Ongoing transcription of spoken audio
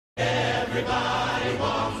Everybody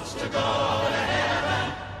wants to go to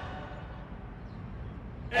heaven.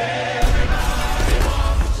 Everybody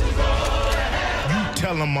wants to go to heaven. You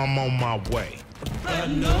tell them I'm on my way. But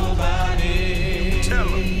nobody. Tell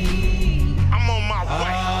them I'm on my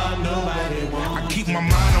way. Nobody wants. I keep my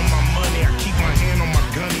mind on my money. I keep my hand on my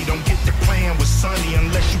gunny. Don't get to playing with Sonny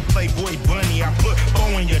unless you Playboy Bunny. I put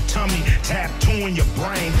bow in your tummy, tattoo in your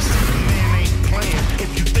brain. Man ain't playing if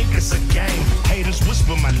you think it's a game. Haters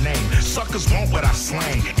whisper my name. Suckers want what I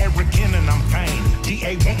slang. Arrogant and I'm vain.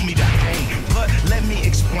 DA want me to hang. But let me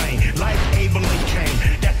explain. Like Abel and Cain,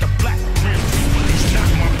 that the black grim people is not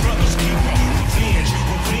my brother's keeper. Revenge,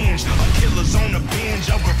 revenge. A killer's on the binge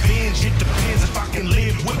of revenge. It depends if I can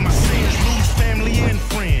live with my sins. Lose family and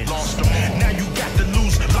friends. Lost them all. Now you got to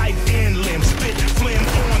lose life and limbs. Spit flim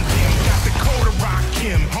on them. Got the code to rock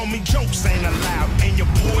him. Homie, jokes ain't allowed. And your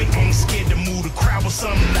boy ain't scared to move the crowd with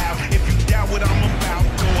something loud. If you doubt what I'm about,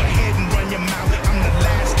 go ahead and run your mouth. I'm the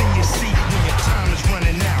last in your seat when your time is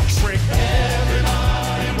running out. Trick.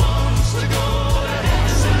 Everybody wants to go to heaven.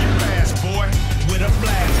 Send your last boy with a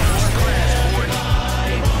blast. First class, boy.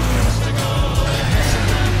 Everybody wants to go to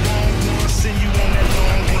heaven. Long run, send you on that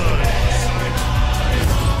long run. Everybody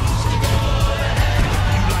wants to go to heaven.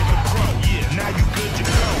 You like a pro, yeah. Now you good to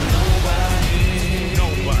go.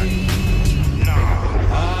 Nobody. Nah.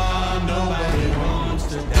 Nobody wants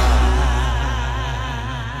to die.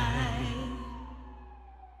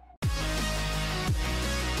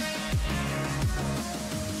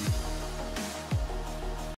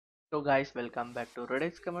 तो guys welcome back to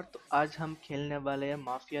रोडक्सगेमर। तो आज हम खेलने वाले हैं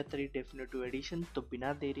mafia 3 definitive addition. तो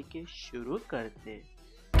बिना देरी के शुरू करते।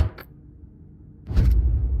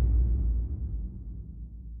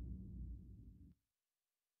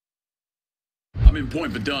 I'm in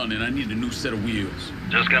Point Verdun and I need a new set of wheels.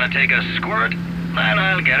 Just gonna take a squirt, and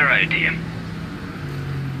I'll get it right to you.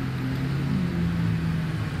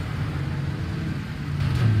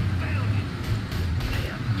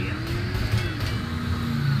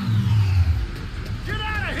 Get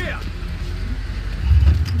out of here!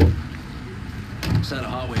 Set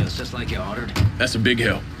of Hot Wheels just like you ordered. That's a big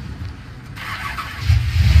help.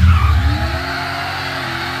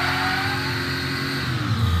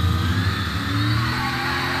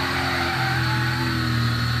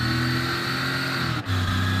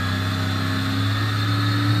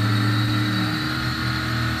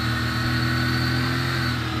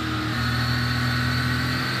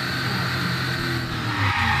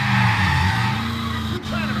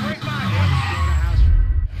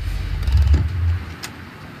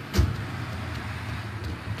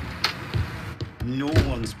 No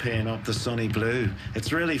one's paying up the Sonny Blue.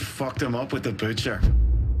 It's really fucked him up with the butcher.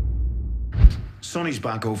 Sonny's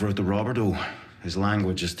back over at the Roberto. His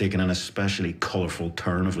language has taken an especially colourful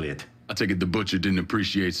turn of late. I take it the butcher didn't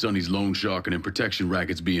appreciate Sonny's loan sharking and protection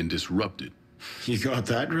rackets being disrupted. You got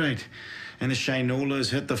that right. And the Shinola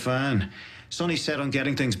hit the fan. Sonny's set on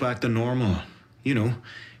getting things back to normal. You know,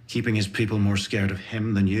 keeping his people more scared of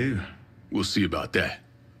him than you. We'll see about that.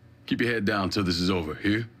 Keep your head down till this is over,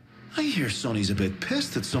 here? I hear Sonny's a bit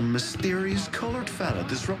pissed at some mysterious coloured fella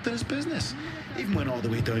disrupting his business. Even went all the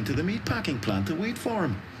way down to the meatpacking plant to wait for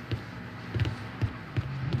him.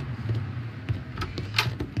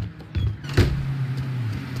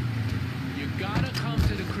 You gotta come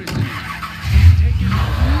to the christening. Can't take it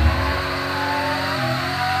all.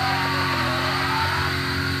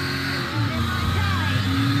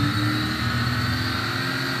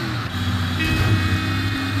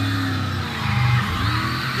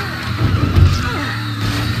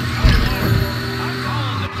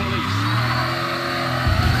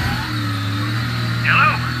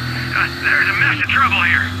 There's a mess of trouble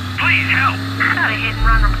here. Please help. Got a hit and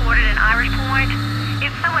run reported in Irish Point.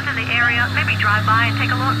 If someone's in the area, maybe drive by and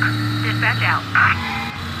take a look. Dispatch out.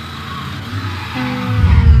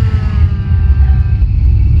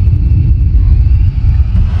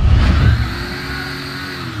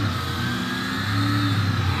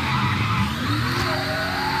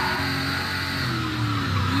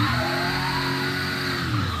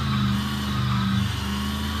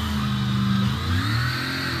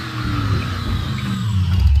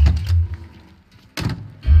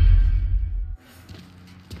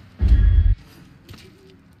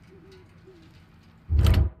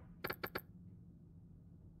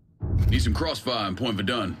 Need some crossfire in Point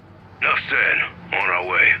Verdun. Enough said. On our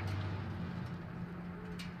way.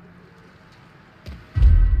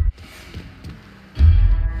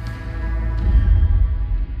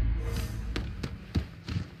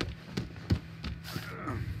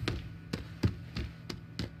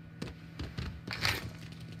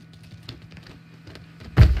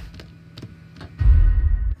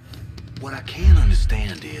 What I can't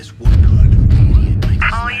understand is what kind of idiot makes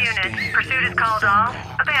All this last units, stand pursuit is and called phone off.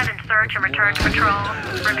 call. Abandon search and return to patrol.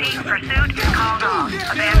 Repeat, pursuit is called off.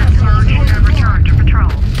 Abandon search and return to patrol.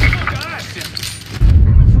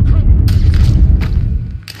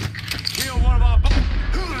 Kill one of our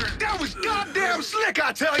that was goddamn slick,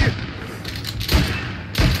 I tell you!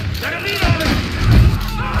 Let it lead on it!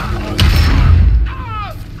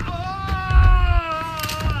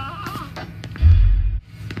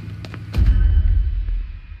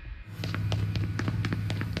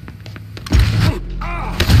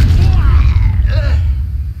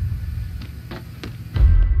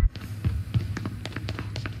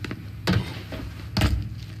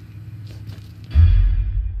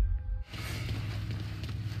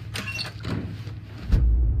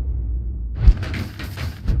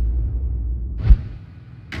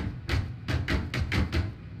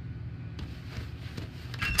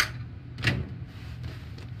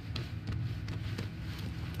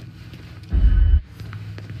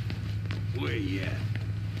 Where you at?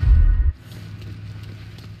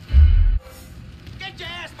 Get your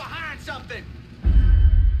ass behind something!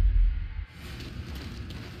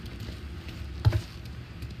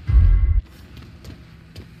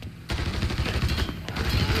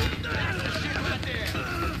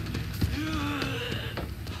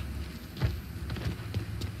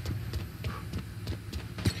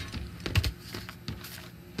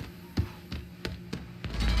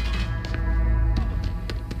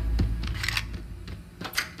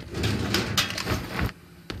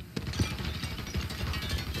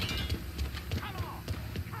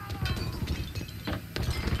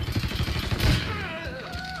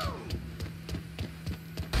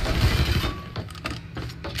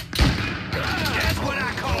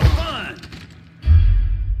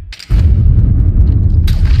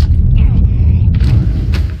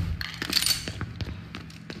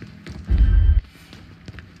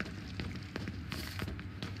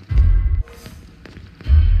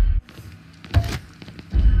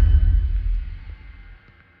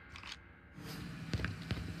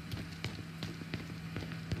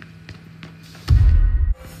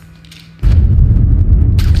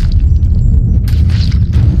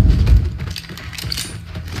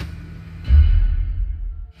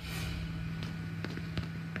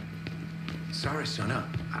 Sorry, son.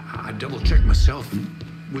 I double-checked myself, and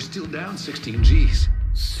we're still down 16 G's.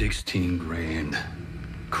 16 grand.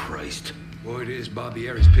 Christ. Boy, it is. Bobby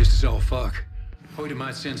Harris pissed us all fuck. Hoyt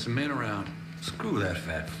might send some men around. Screw that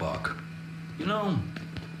fat fuck. You know,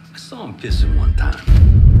 I saw him pissing one time.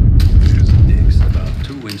 His dick's about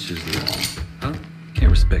 2 inches long. Huh?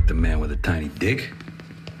 Can't respect a man with a tiny dick.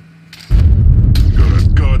 Got a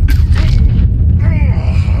gun.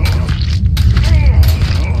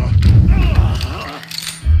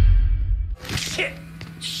 Shit!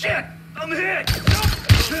 Shit! I'm hit!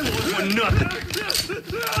 That was for nothing!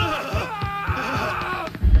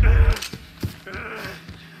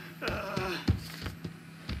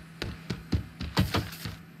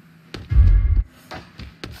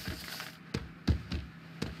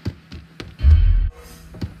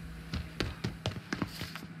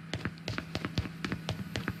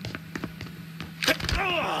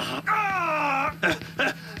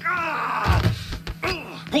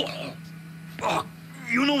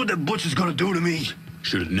 You know what that butcher's gonna do to me?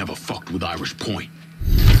 Should have never fucked with Irish Point.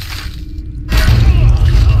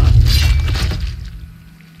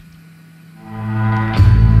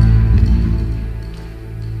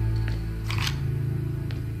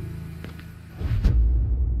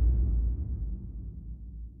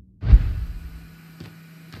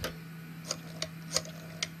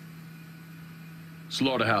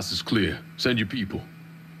 Slaughterhouse is clear. Send your people.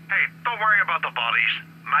 Hey, don't worry about the bodies.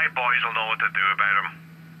 My boys will know what to do about them.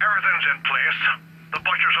 Everything's in place. The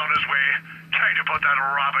butcher's on his way, trying to put that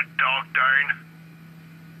rabid dog down.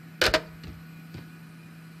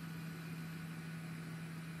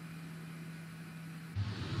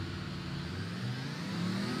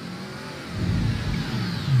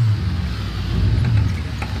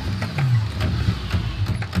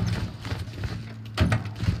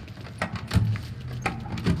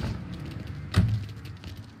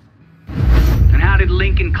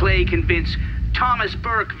 Lincoln Clay convinced Thomas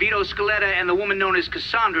Burke, Vito Scaletta, and the woman known as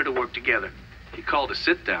Cassandra to work together? He called a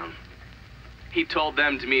sit-down. He told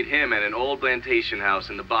them to meet him at an old plantation house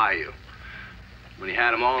in the bayou. When he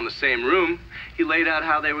had them all in the same room, he laid out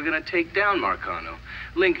how they were going to take down Marcano.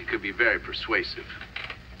 Lincoln could be very persuasive.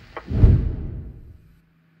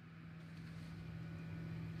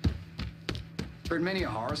 Heard many a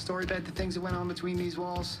horror story about the things that went on between these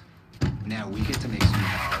walls. Now we get to make some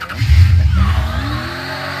horror.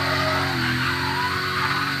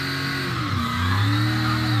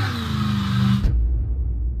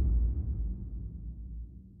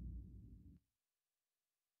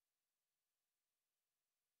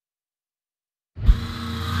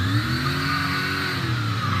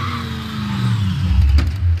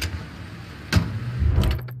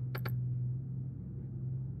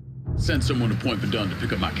 send someone to Point Verdun to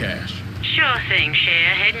pick up my cash. Sure thing, Cher.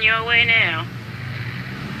 Heading your way now.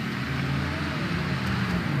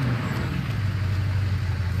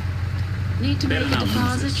 Need to make a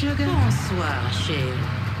deposit, sugar? Bonsoir,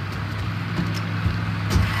 Cher.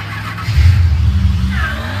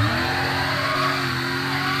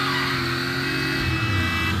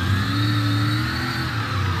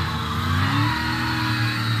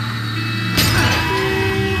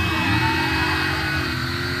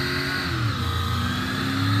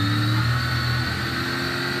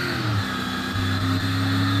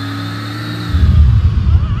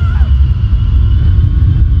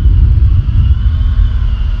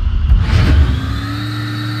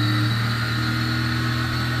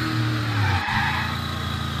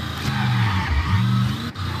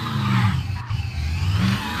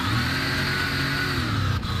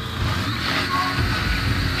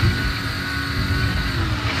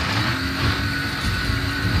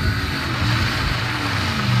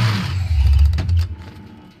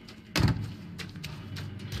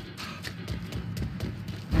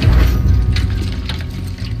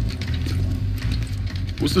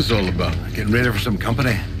 What's this all about? Getting ready for some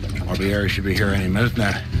company. Barbieri should be here any minute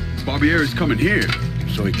now. Barbieri's coming here.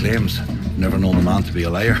 So he claims. Never known the man to be a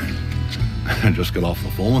liar. I just got off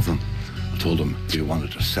the phone with him. I told him if he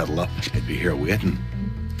wanted to settle up, he'd be here waiting.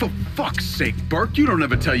 For fuck's sake, Burke, you don't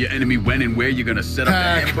ever tell your enemy when and where you're gonna set up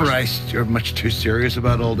the ambush. Christ, you're much too serious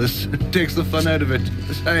about all this. It takes the fun out of it.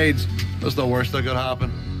 Besides, that's the worst that could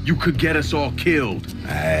happen. You could get us all killed.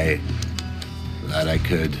 Aye, that I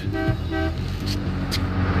could.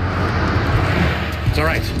 It's all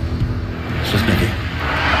right. It's just Nicky.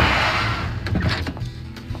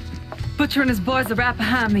 Butcher and his boys are right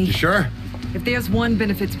behind me. You sure? If there's one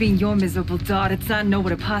benefit to being your miserable dot, it's I know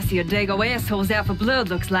what a posse of dago assholes out for blood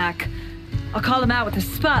looks like. I'll call them out with a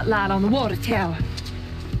spotlight on the water tower.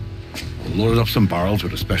 I loaded up some barrels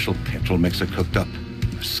with a special petrol mixer cooked up.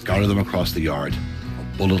 I scatter them across the yard.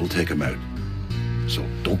 A bullet will take them out. So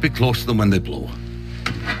don't be close to them when they blow.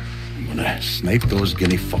 I'm gonna snipe those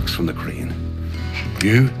guinea fucks from the crane.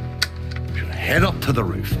 You should head up to the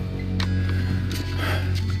roof.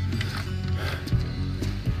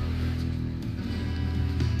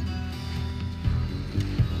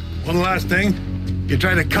 One last thing. You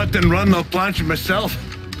try to cut and run, I'll planch it myself.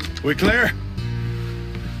 We clear?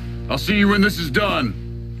 I'll see you when this is done.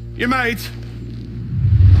 You might.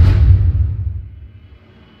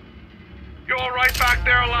 You all right back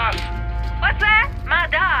there, lass? What's that? My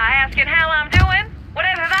die asking how I'm doing?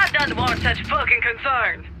 Whatever have I done to warrant such fucking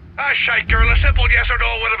concern? Ah, shite, girl. A simple yes or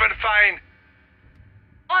no would have been fine.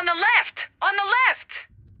 On the left! On the left!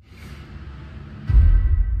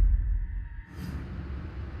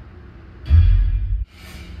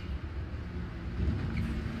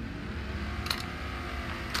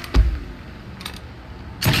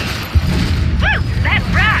 Woo! That's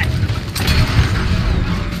right!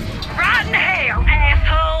 Right in hell,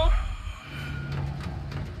 asshole!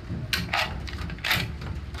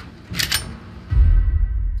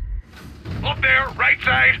 Up there, right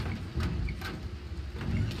side.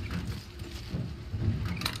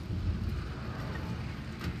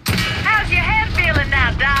 How's your head feeling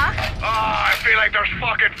now, Doc? I feel like there's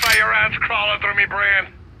fucking fire ants crawling through me brain.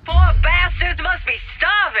 Poor bastards must be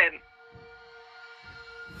starving.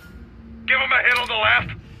 Give him a hit on the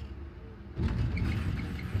left.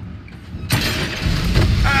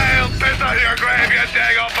 I'll piss on your grave, you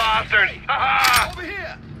dago bastards! Ha-ha! Over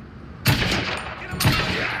here!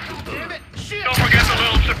 Damn it! Shit! Don't forget the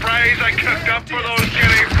little surprise I cooked up for those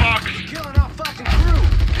guinea fucks! Killing our fucking crew!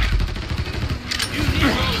 You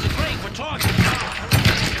Negroes are great for talking.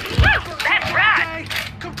 Woo! That's right!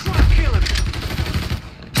 Come try killing me!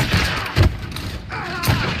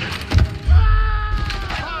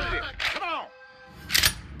 Come on!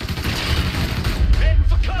 Heading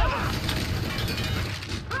for cover.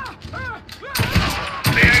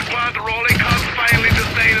 The eggplant rolling comes finally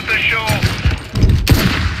decided the show.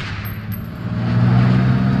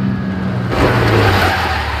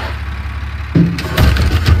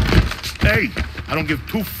 Hey, I don't give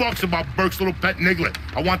two fucks about Burke's little pet niglet.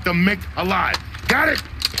 I want the Mick alive. Got it?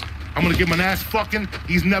 I'm gonna give him an ass fucking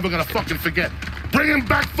he's never gonna fucking forget. Bring him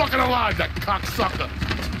back fucking alive, that cocksucker.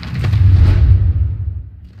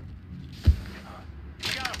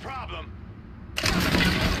 We got a problem.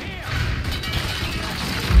 Here.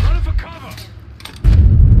 Running for cover.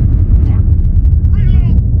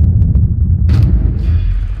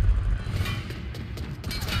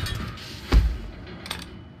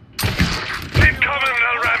 Incoming,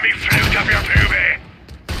 they'll ram me flute up your boobie.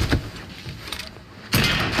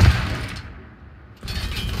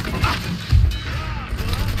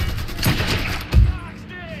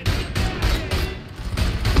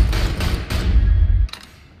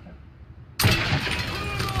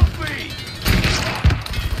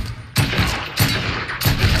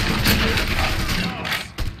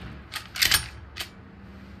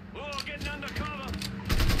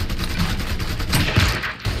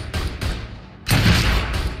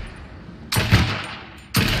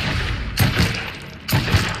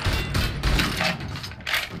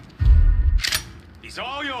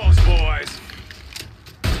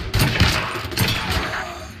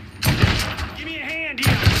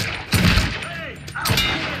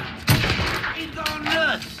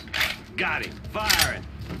 Got him. Firing.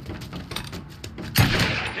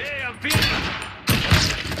 Hey, I'm feeling.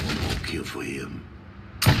 One more kill for him.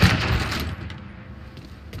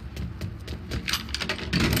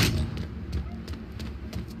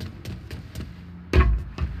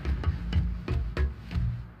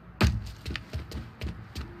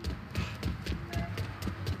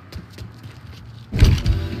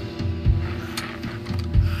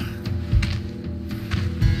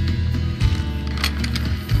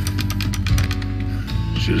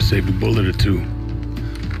 Should have saved a bullet or two.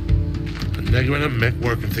 A nigger and a Mick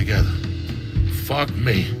working together. Fuck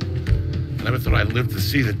me. I never thought I'd live to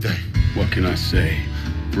see the day. What can I say?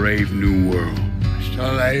 Brave new world.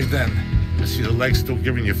 Still alive then? I see the legs still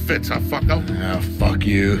giving you fits, huh, fucko? Ah, fuck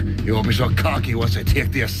you. You won't be so cocky once I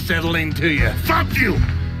take the acetylene to you. Fuck you!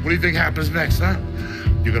 What do you think happens next, huh?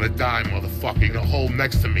 You're gonna die, motherfucker. You're gonna hold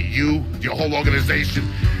next to me. You, your whole organization.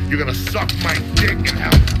 You're gonna suck my dick in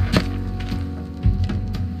hell.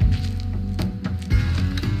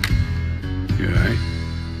 You alright?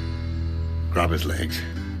 Grab his legs.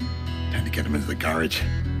 Time to get him into the garage.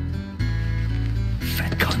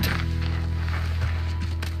 Fat cunt.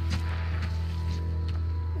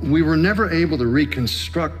 We were never able to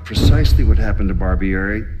reconstruct precisely what happened to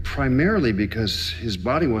Barbieri, primarily because his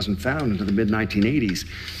body wasn't found until the mid-1980s.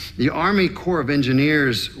 The Army Corps of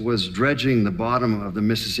Engineers was dredging the bottom of the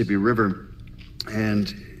Mississippi River, and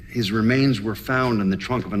his remains were found in the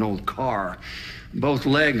trunk of an old car. Both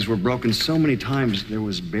legs were broken so many times there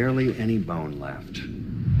was barely any bone left.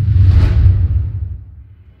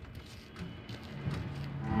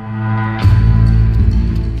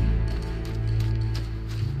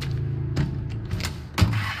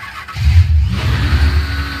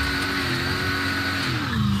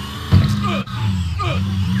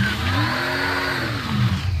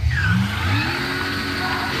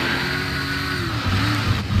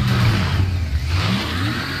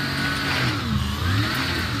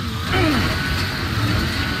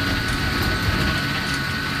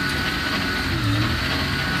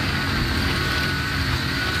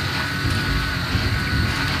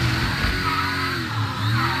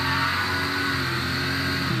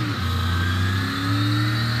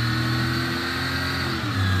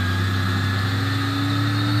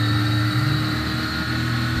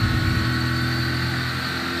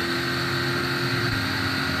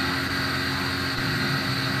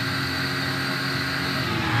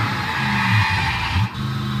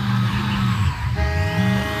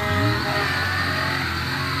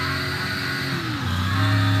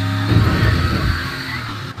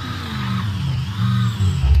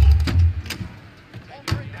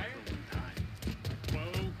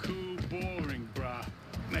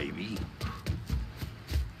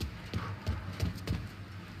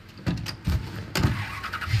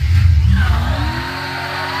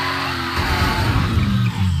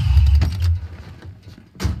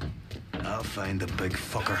 Find the big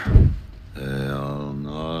fucker. I'll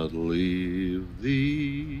not leave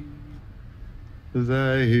thee,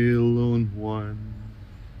 thy lone one,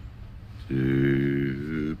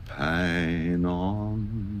 to pine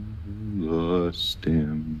on the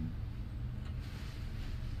stem.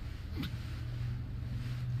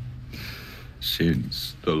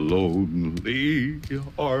 Since the lonely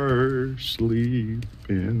are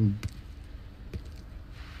sleeping,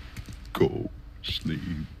 go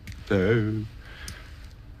sleep there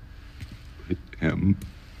with him.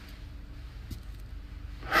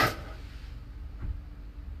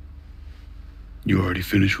 You already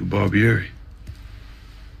finished with Barbieri?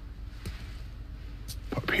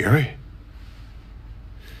 Barbieri?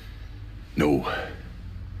 No.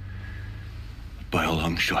 By a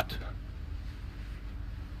long shot.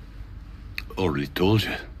 Already told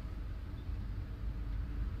you.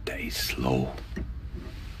 Die slow.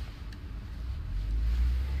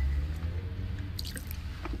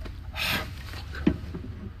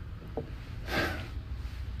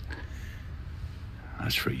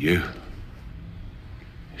 As for you,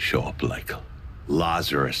 show up like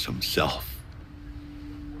Lazarus himself.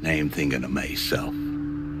 Name thinking of myself.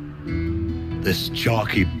 This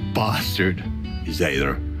jockey bastard is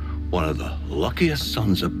either one of the luckiest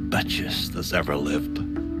sons of bitches that's ever lived,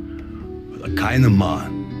 or the kind of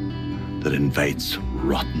man that invites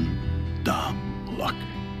rotten damn luck.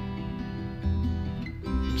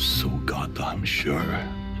 So goddamn sure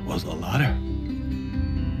it was the latter.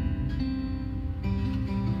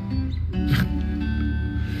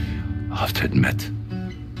 I have to admit,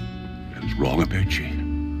 I was wrong about you.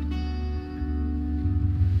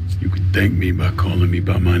 You could thank me by calling me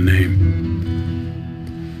by my name.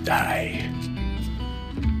 Die.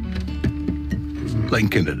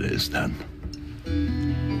 Lincoln it is, then.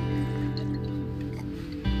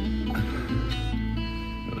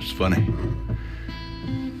 funny.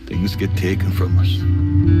 Things get taken from us.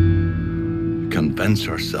 We convince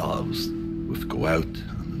ourselves we've go out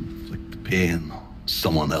and inflict the pain on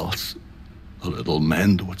someone else. A little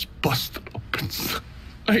mend what's busted up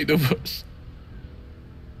inside of us.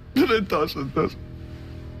 But it doesn't, does it?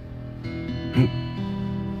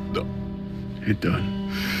 No, it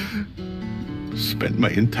doesn't. Spent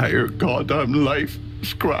my entire goddamn life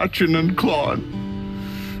scratching and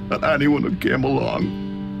clawing at anyone who came along.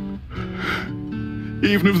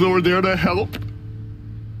 Even if they were there to help.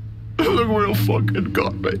 Look where it fucking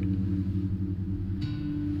got me.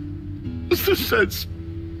 It's the sense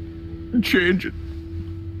changing.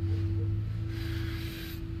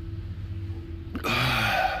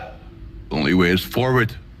 Only way is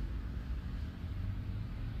forward.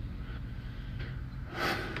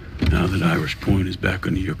 Now that Irish Point is back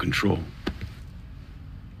under your control,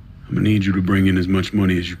 I'm gonna need you to bring in as much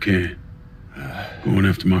money as you can. Going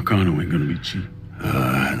after Marcano ain't gonna be cheap.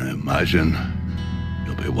 And I imagine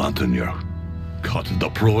you'll be wanting your cut of the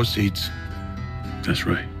proceeds. That's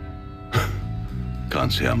right.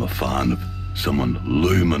 Can't say I'm a fan of someone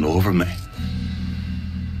looming over me.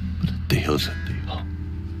 But a deal's a deal.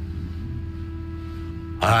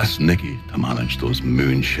 I asked Nikki to manage those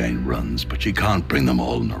moonshine runs, but she can't bring them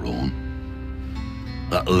all on her own.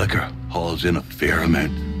 That liquor hauls in a fair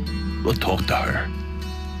amount. We'll talk to her.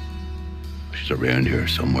 She's around here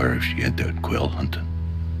somewhere if she ain't out quail hunting.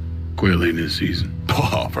 Quail ain't in season.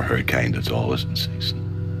 Oh, for her kind, it's always in season.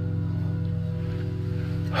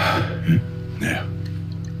 Yeah.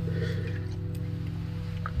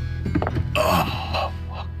 Oh,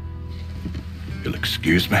 you'll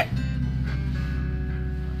excuse me.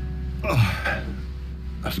 Oh, I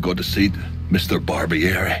have to go to see Mr.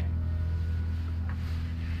 Barbieri.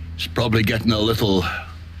 He's probably getting a little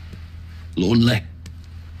lonely.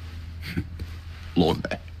 Lonely.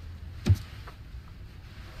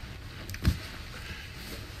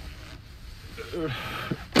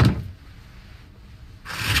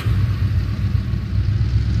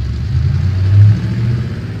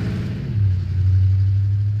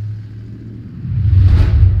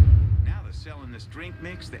 Now they're selling this drink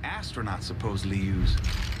mix the astronauts supposedly use.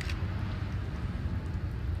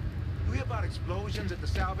 You hear about explosions at the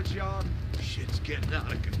salvage yard? Shit's getting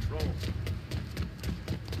out of control.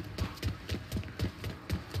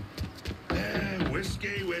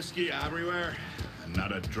 Whiskey everywhere, and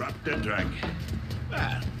not a drop to drink.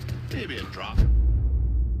 Well, maybe a drop.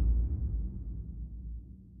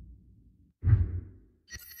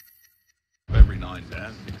 Every now and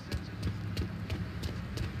then.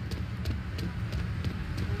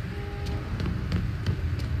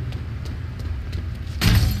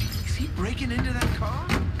 Is he breaking into that car?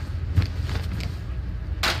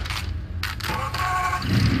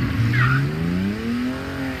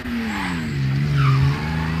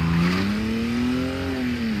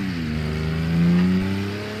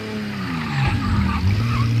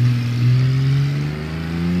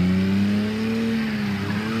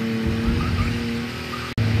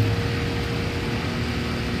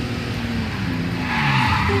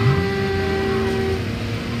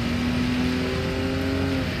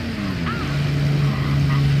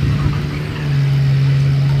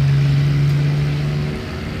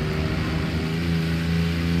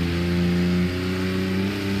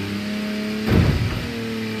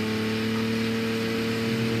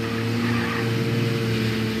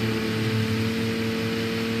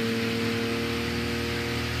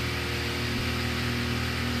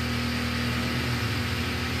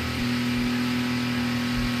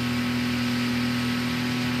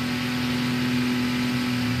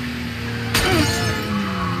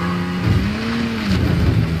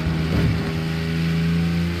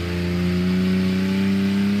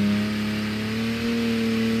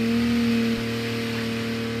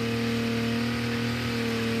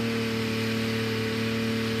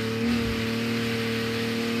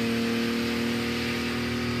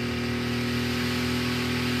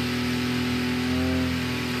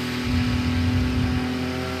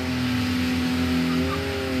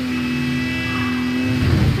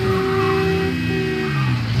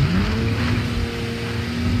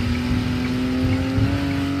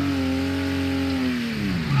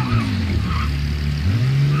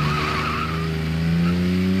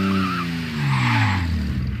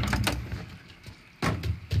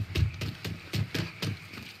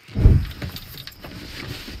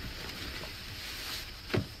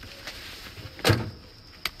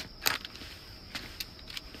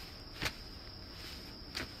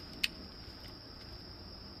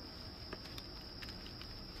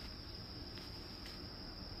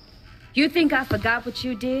 You think I forgot what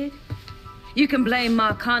you did? You can blame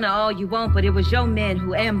Marcana all you want, but it was your men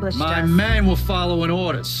who ambushed us. My men were following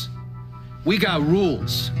orders. We got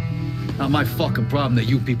rules. Not my fucking problem that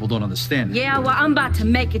you people don't understand. Yeah, well, I'm about to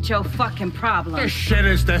make it your fucking problem. What shit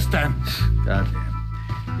is this then? Goddamn.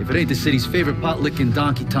 If it ain't the city's favorite pot-licking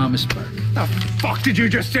donkey, Thomas Burke. The fuck did you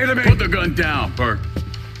just say to me? Put the gun down, Burke.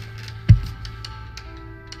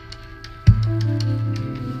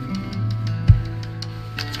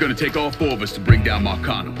 It's gonna take all four of us to bring down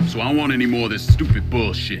Marcano, so I don't want any more of this stupid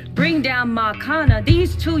bullshit. Bring down Marcana?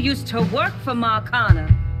 These two used to work for Marcana.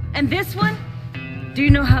 And this one? Do you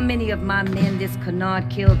know how many of my men this canard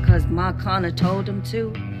killed because Marcana told him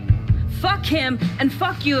to? Fuck him, and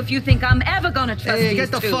fuck you if you think I'm ever gonna trust these two. Hey,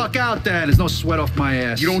 get the fuck out there. There's no sweat off my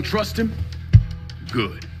ass. You don't trust him?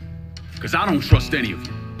 Good. Because I don't trust any of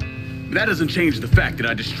you. But that doesn't change the fact that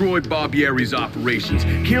I destroyed Barbieri's operations,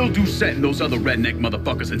 killed Doucette and those other redneck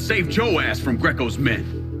motherfuckers, and saved Joe ass from Greco's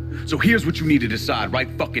men. So here's what you need to decide right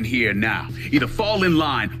fucking here now. Either fall in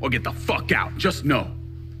line or get the fuck out. Just know.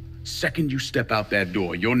 Second you step out that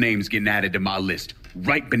door, your name's getting added to my list,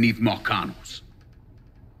 right beneath Marcano's.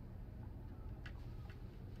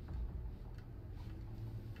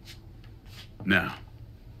 Now,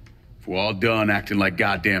 if we're all done acting like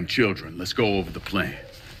goddamn children, let's go over the plan.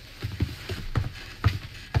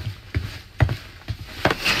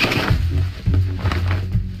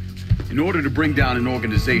 In order to bring down an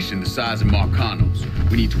organization the size of Marcano's,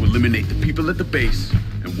 we need to eliminate the people at the base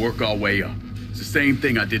and work our way up. It's the same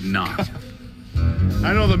thing I did in Nantes.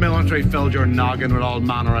 I know the military filled your noggin with all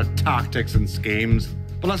manner of tactics and schemes,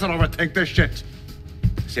 but let's not overthink this shit.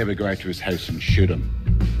 Say we go out to his house and shoot him.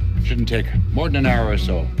 Shouldn't take more than an hour or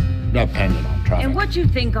so, depending on traffic. And what you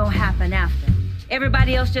think gonna happen after?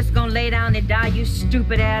 Everybody else just gonna lay down and die, you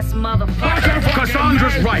stupid-ass motherfucker?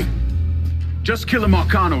 Cassandra's right! Just killing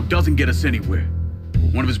Marcano doesn't get us anywhere.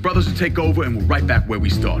 One of his brothers will take over and we're right back where we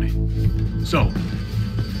started. So,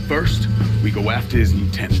 first, we go after his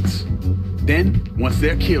lieutenants. Then, once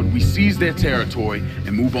they're killed, we seize their territory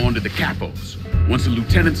and move on to the capos. Once the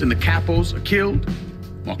lieutenants and the capos are killed,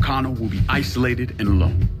 Marcano will be isolated and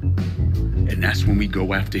alone. And that's when we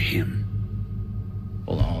go after him.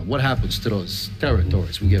 Hold on, what happens to those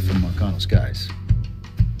territories we get from Marcano's guys?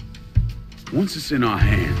 Once it's in our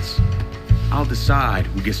hands, I'll decide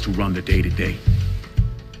who gets to run the day-to-day.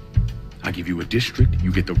 I give you a district,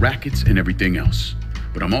 you get the rackets and everything else.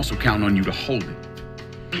 But I'm also counting on you to hold it.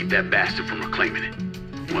 Keep that bastard from reclaiming it.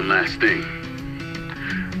 One last thing.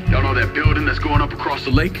 Y'all know that building that's going up across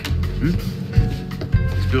the lake?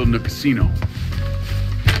 He's building a casino.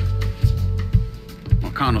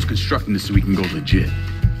 Marcano's constructing this so he can go legit.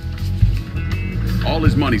 All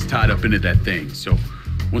his money's tied up into that thing, so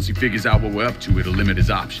once he figures out what we're up to, it'll limit his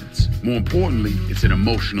options. More importantly, it's an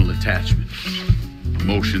emotional attachment.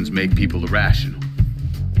 Emotions make people irrational,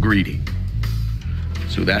 greedy.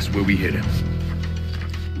 So that's where we hit him.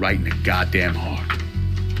 Right in the goddamn heart.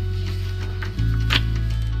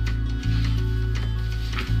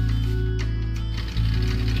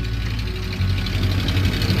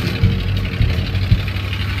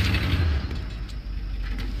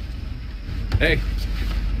 Hey,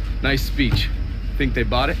 nice speech. Think they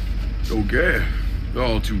bought it? Okay. They're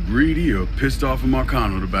all too greedy or pissed off of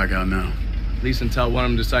Marcano to back out now. At least until one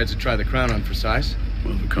of them decides to try the crown on for size.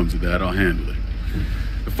 Well, if it comes to that, I'll handle it.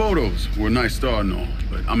 The photos were a nice start and all,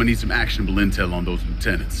 but I'm gonna need some actionable intel on those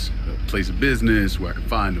lieutenants. A place of business, where I can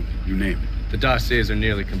find them, you name it. The dossiers are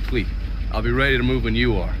nearly complete. I'll be ready to move when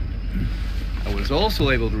you are. I was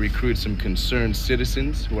also able to recruit some concerned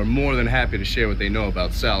citizens who are more than happy to share what they know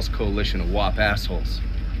about Sal's coalition of WAP assholes.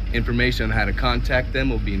 Information on how to contact them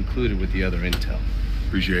will be included with the other intel.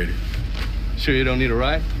 Appreciate it. Sure you don't need a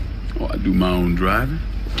ride? Oh, I do my own driving.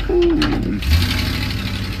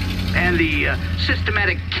 And the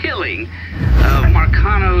systematic killing of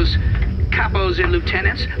Marcano's capos and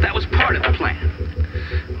lieutenants, that was part of the plan.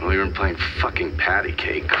 Well, you're playing fucking patty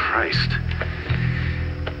cake, Christ.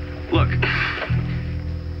 Look,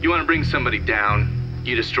 You want to bring somebody down,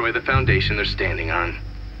 you destroy the foundation they're standing on.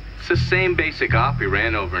 It's the same basic op we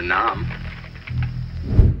ran over Nam.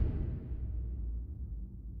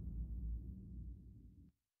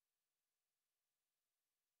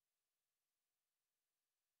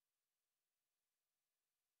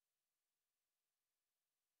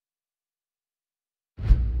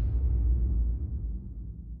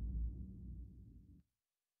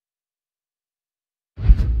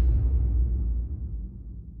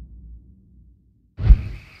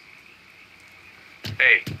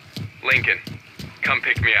 Hey, Lincoln, come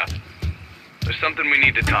pick me up. There's something we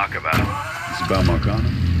need to talk about. It's about Marcano?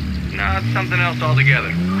 No, it's something else altogether.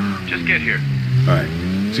 Just get here. All right,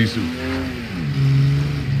 see you soon.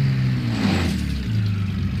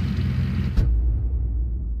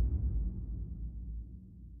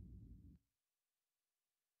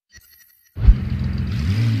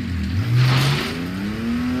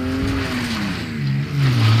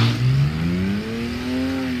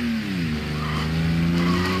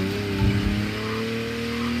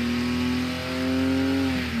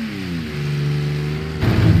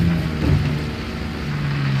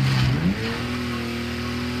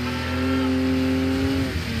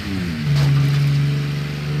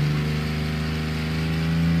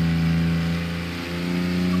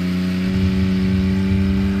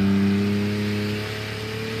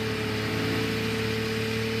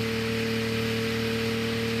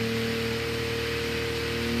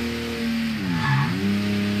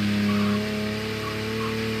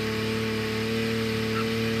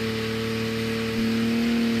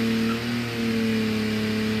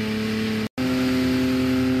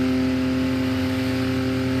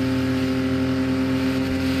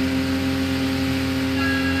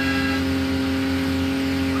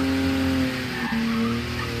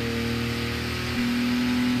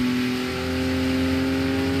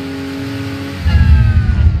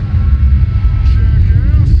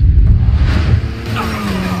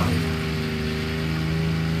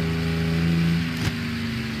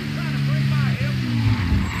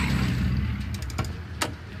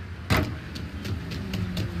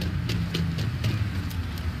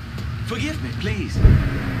 Forgive me, please.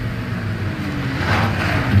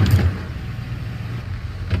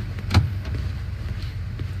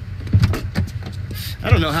 I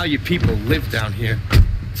don't know how you people live down here.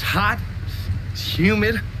 It's hot, it's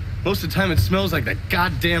humid. Most of the time it smells like the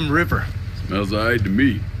goddamn river. Smells alright to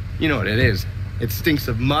me. You know what it is. It stinks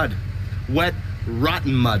of mud. Wet,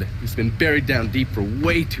 rotten mud. It's been buried down deep for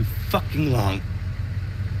way too fucking long.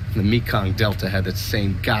 The Mekong Delta had that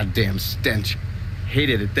same goddamn stench.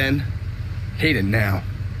 Hated it then, hate it now.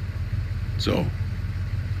 So,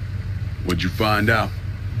 what'd you find out?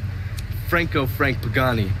 Frank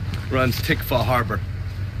Pagani runs Tikfa Harbor.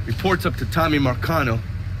 Reports up to Tommy Marcano,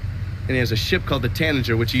 and he has a ship called the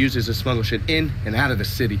Tanager, which he uses to smuggle shit in and out of the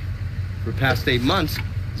city. For the past 8 months,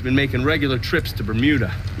 he's been making regular trips to Bermuda.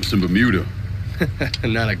 What's in Bermuda?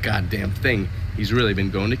 Not a goddamn thing. He's really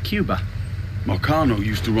been going to Cuba. Marcano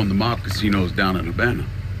used to run the mob casinos down in Havana.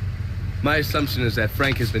 My assumption is that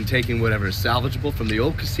Frank has been taking whatever is salvageable from the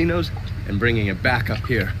old casinos and bringing it back up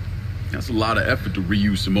here. That's a lot of effort to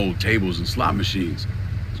reuse some old tables and slot machines.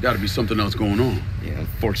 There's got to be something else going on. Yeah,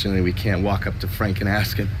 unfortunately, we can't walk up to Frank and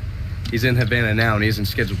ask him. He's in Havana now, and he isn't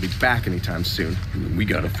scheduled to be back anytime soon. We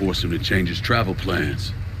got to force him to change his travel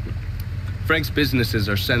plans. Frank's businesses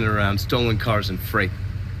are centered around stolen cars and freight.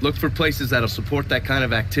 Look for places that'll support that kind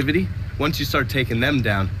of activity. Once you start taking them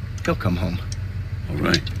down, he'll come home. All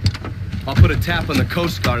right. I'll put a tap on the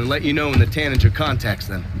Coast Guard and let you know when the Tanager contacts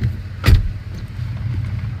them.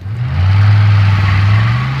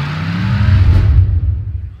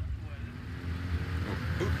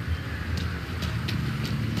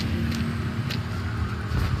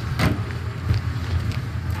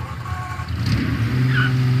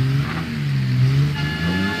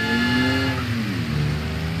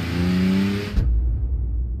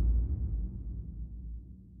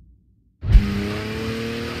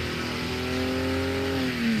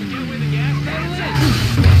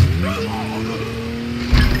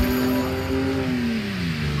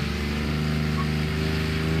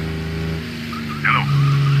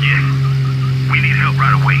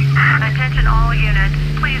 Attention all units.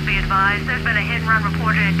 Please be advised there's been a hit and run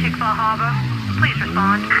reported in Tikfa Harbor. Please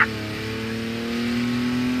respond.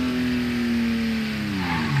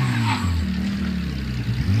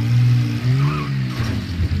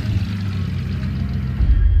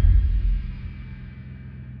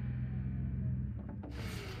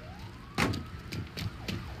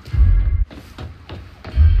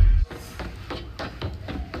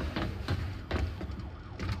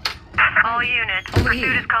 All units.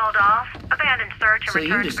 Pursuit is called off. Abandon search and So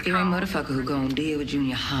return you to the scary patrol. motherfucker who gonna deal with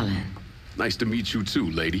Junior Holland. Nice to meet you too,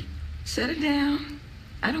 lady. Set it down.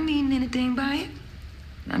 I don't mean anything by it.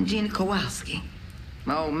 I'm Gina Kowalski.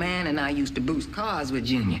 My old man and I used to boost cars with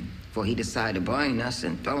Junior before he decided to burn us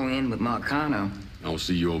and throw in with Marcano. I don't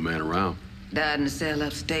see your old man around. Died in a cell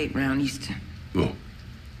upstate around Easter. Oh.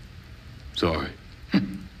 Sorry.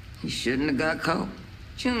 He shouldn't have got caught.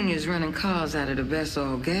 Junior's running cars out of the best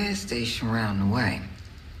old gas station around the way.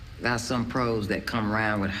 Got some pros that come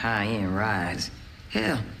around with high-end rides.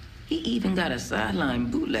 Hell, he even got a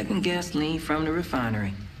sideline bootlegging gasoline from the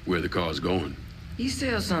refinery. Where the car's going? He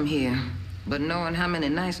sells some here, but knowing how many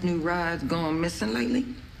nice new rides gone missing lately,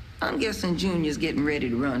 I'm guessing Junior's getting ready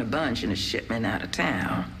to run a bunch in a shipment out of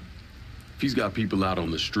town. If he's got people out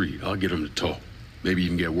on the street, I'll get him to talk. Maybe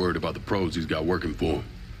even get word about the pros he's got working for him.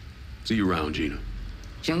 See you around, Gina.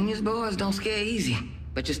 Junior's boys don't scare easy,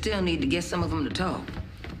 but you still need to get some of them to talk.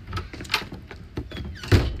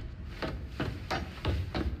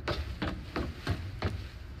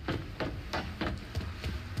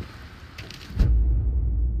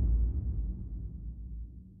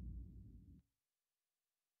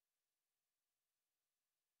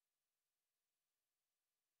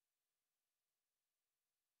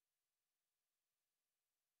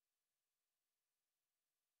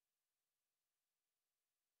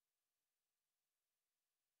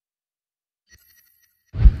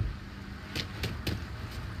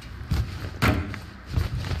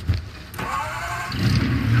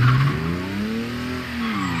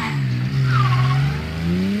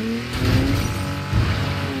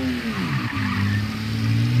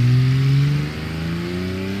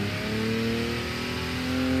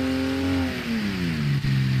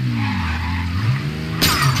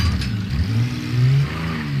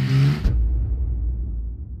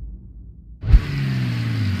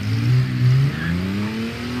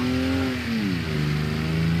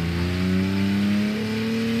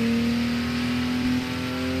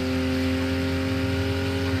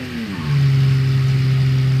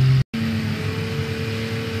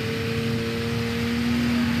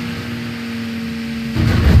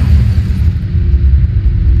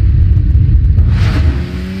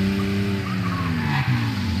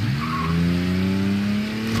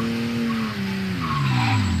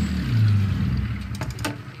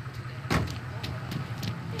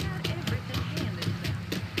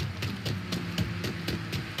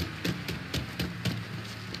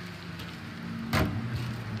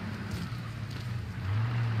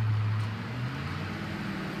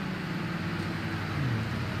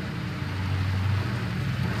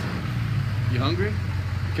 You hungry?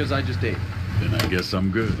 Because I just ate. Then I guess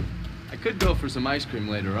I'm good. I could go for some ice cream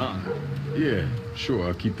later on. Yeah, sure,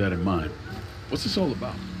 I'll keep that in mind. What's this all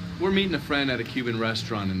about? We're meeting a friend at a Cuban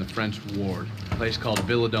restaurant in the French Ward, a place called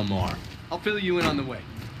Villa Del Mar. I'll fill you in on the way.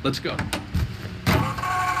 Let's go.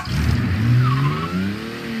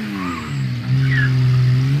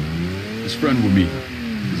 This friend we're meeting,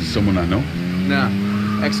 is it someone I know?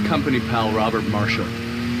 Nah, ex-company pal Robert Marshall.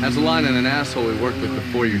 Has a line on an asshole we worked with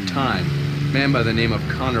before your time. Man by the name of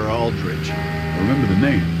Connor Aldridge. I remember the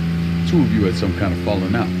name. Two of you had some kind of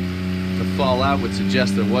falling out. The fallout would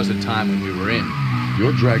suggest there was a time when we were in.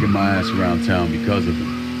 You're dragging my ass around town because of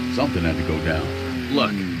him. Something had to go down.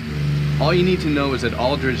 Look, all you need to know is that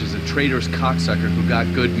Aldridge is a traitorous cocksucker who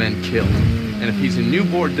got good men killed. And if he's in New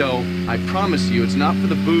Bordeaux, I promise you it's not for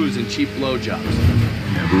the booze and cheap blowjobs.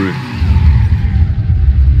 Never is.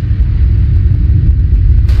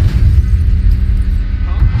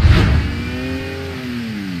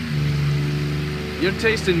 Your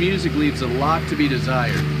taste in music leaves a lot to be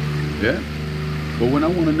desired. Yeah? But when I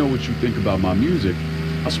want to know what you think about my music,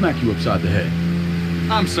 I'll smack you upside the head.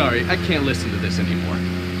 I'm sorry, I can't listen to this anymore.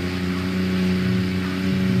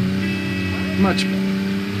 Much better.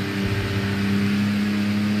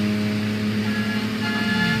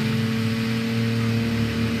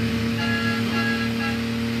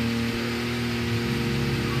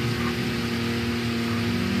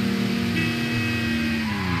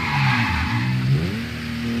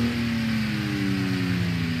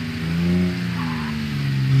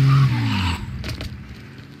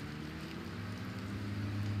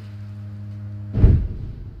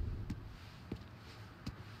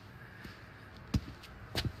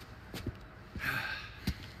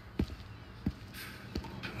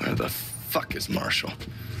 Where the fuck is Marshall?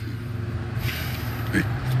 Hey.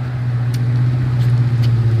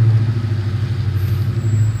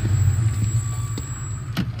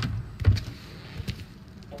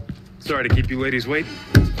 Sorry to keep you ladies waiting.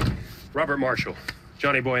 Robert Marshall.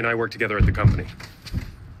 Johnny Boy and I work together at the company.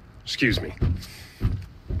 Excuse me.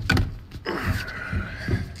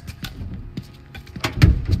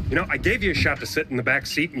 You know, I gave you a shot to sit in the back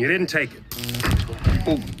seat and you didn't take it.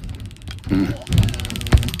 Oh.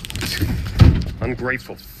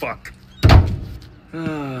 Ungrateful fuck.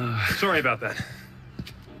 Sorry about that.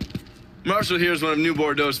 Marshall here is one of New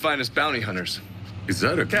Bordeaux's finest bounty hunters. Is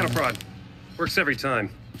that a cattle prod? Works every time.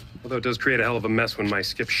 Although it does create a hell of a mess when my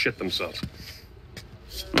skips shit themselves.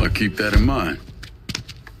 I'll keep that in mind.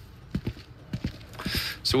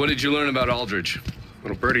 So what did you learn about Aldridge?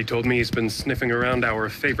 Little birdie told me he's been sniffing around our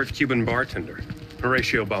favorite Cuban bartender,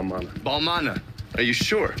 Horatio Balmana. Balmana? Are you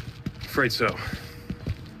sure? Afraid so.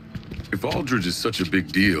 If Aldridge is such a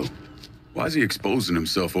big deal, why is he exposing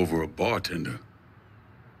himself over a bartender?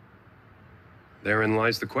 Therein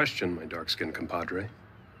lies the question, my dark-skinned compadre.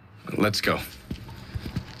 Let's go.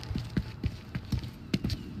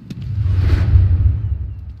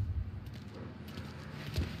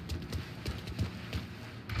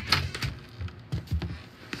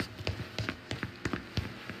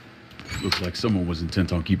 Looks like someone was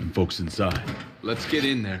intent on keeping folks inside. Let's get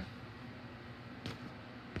in there.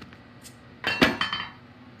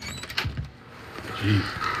 Gee.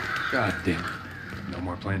 God damn. No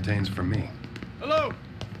more plantains for me. Hello?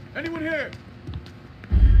 Anyone here?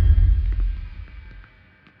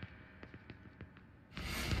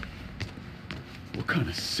 What kind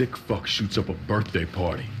of sick fuck shoots up a birthday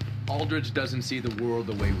party? Aldridge doesn't see the world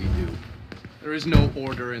the way we do. There is no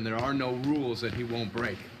order and there are no rules that he won't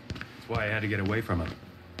break. That's why I had to get away from him.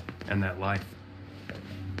 And that life.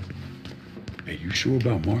 Hey, you sure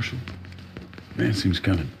about Marshall? Man seems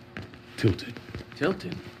kind of tilted.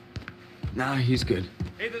 Tilted? Nah, he's good.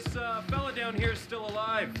 Hey, this fella down here is still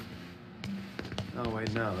alive. Oh,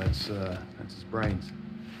 wait, no, that's his brains.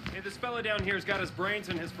 Hey, this fella down here's got his brains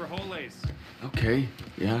and his frijoles. Okay,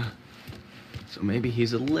 yeah. So maybe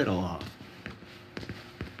he's a little off.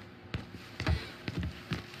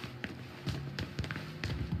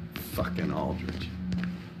 Fucking Aldridge.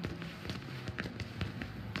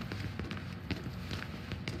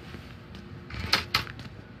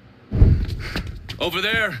 Over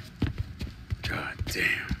there. God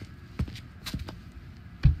damn.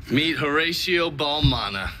 Meet Horatio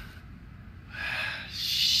Balmana.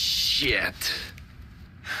 Shit.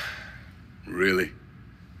 Really?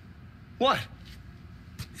 What?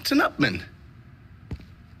 It's an Upman.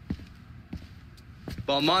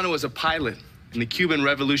 Balmana was a pilot in the Cuban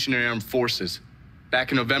Revolutionary Armed Forces.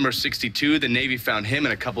 Back in November '62, the Navy found him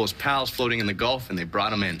and a couple of his pals floating in the Gulf, and they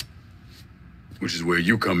brought him in. Which is where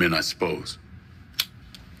you come in, I suppose.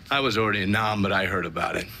 I was already a nom, but I heard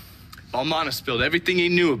about it. Balmana spilled everything he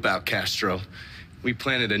knew about Castro. We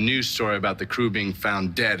planted a news story about the crew being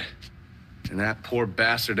found dead. And that poor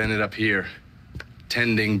bastard ended up here,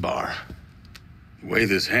 tending bar. The way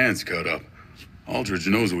this hand's cut up, Aldridge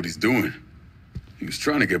knows what he's doing. He was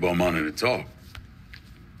trying to get Balmana to talk.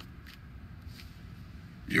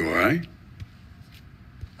 You all right?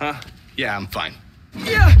 Huh? Yeah, I'm fine.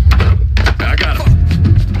 Yeah! I got him.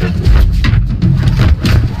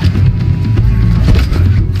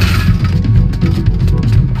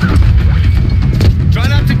 Try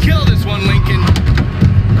not to kill this one, Lincoln.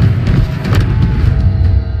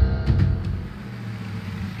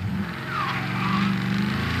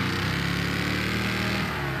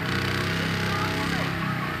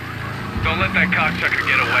 Don't let that cocksucker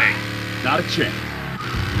get away. Not a chance.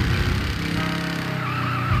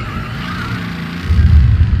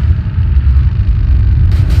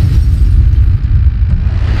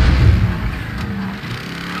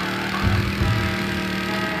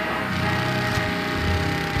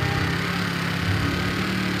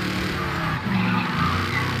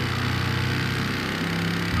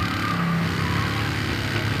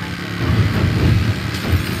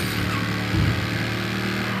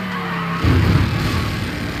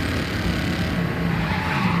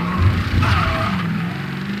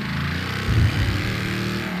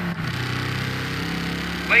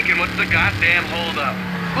 Lincoln, what's the goddamn holdup?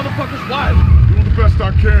 Motherfucker's wild. Doing the best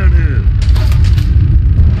I can here.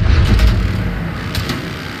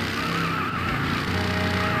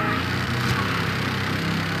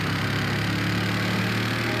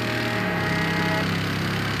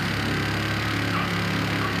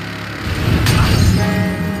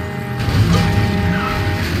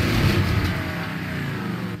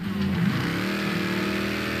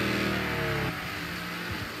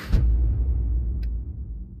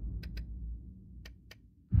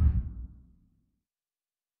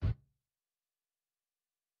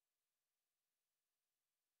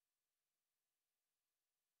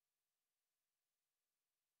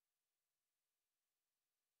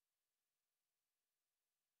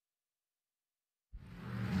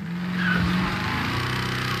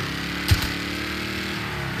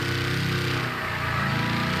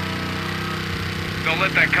 Don't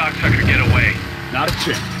let that cocksucker get away. Not a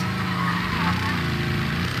chance.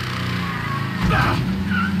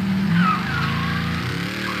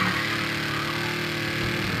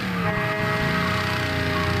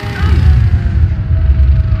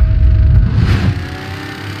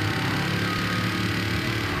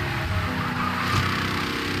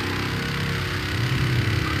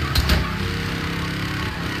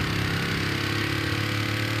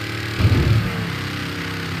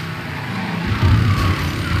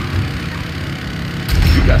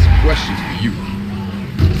 Got some questions for you.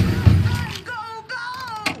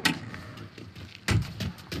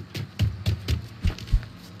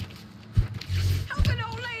 Help an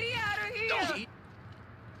old lady out of here!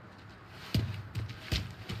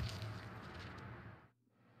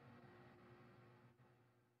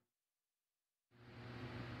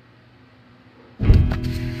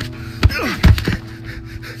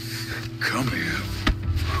 Come here.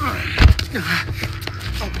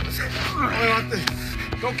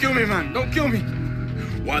 Don't kill me, man. Don't kill me.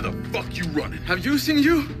 Why the fuck you running? Have you seen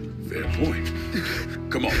you? Fair point.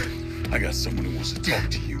 Come on. I got someone who wants to talk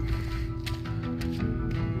to you.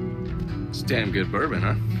 It's damn good bourbon,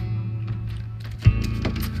 huh?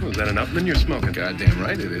 Oh, is that an Upman you're smoking? Goddamn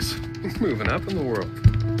right it is. Moving up in the world.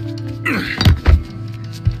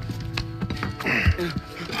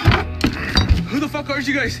 Who the fuck are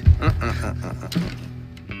you guys?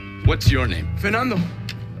 What's your name? Fernando.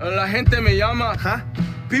 La gente me llama. Huh?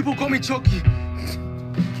 People call me Chucky.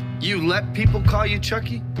 You let people call you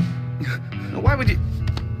Chucky? Why would you?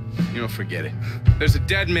 You know, forget it. There's a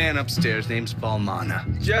dead man upstairs named Balmana.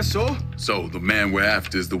 Yes, so? So, the man we're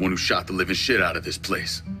after is the one who shot the living shit out of this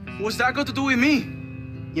place. What's that got to do with me?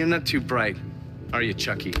 You're not too bright, are you,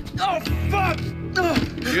 Chucky? Oh, fuck!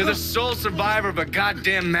 You're the sole survivor of a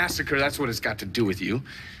goddamn massacre. That's what it's got to do with you.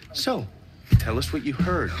 So, tell us what you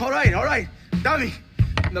heard. All right. Tommy,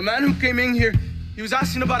 the man who came in here, he was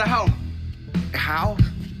asking about a house. How?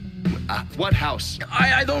 What house?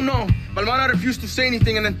 I don't know. Balmana refused to say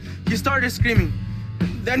anything, and then he started screaming.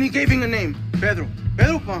 Then he gave him a name, Pedro.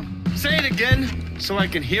 Pedro Pang. Say it again, so I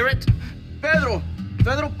can hear it. Pedro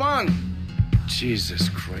Pang. Jesus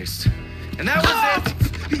Christ. And that was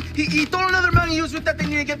it. He told another man he was with that they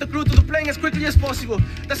need to get the crew to the plane as quickly as possible.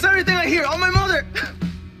 That's everything I hear. Oh, my mother.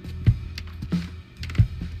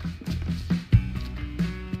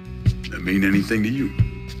 That mean anything to you?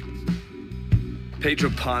 Pedro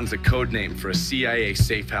Pan's a code name for a CIA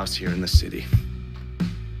safe house here in the city.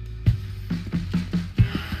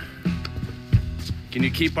 Can you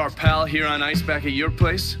keep our pal here on ice back at your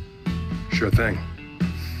place? Sure thing.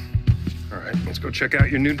 All right, let's go check out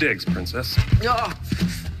your new digs, Princess.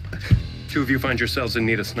 Two of you find yourselves in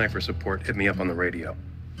need of sniper support, hit me up on the radio.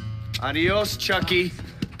 Adios, Chucky.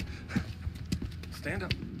 Stand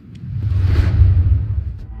up.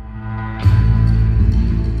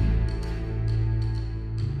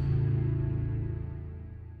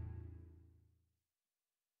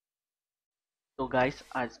 तो guys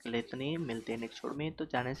आज के लिए इतने ही, मिलते हैं next video में। तो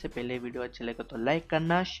जाने से पहले वीडियो अच्छे लगे तो लाइक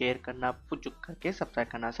करना, शेयर करना, पुचुक करके सब्सक्राइब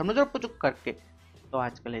करना, समझो पुचुक करके। तो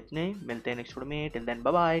आज के लिए इतने ही, मिलते हैं नेक्स्ट वीडियो में। Till then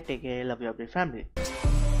bye bye, take care, love you every family.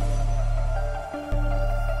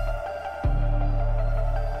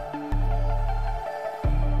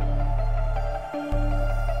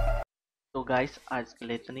 तो गाइस आज के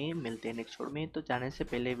लिए इतने ही, मिलते हैं नेक्स्ट वीडियो में। तो जाने से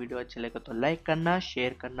पहले वीडियो अच्छे लगे तो लाइक करना,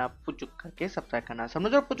 शेयर करना, पुचुक करके सब्सक्राइब करना,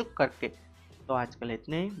 समझो पुचुक करके। तो आज के लिए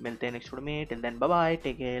इतने ही, मिलते हैं नेक्स्ट वीडियो में। Till then bye bye,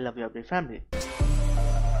 take care, love you every family.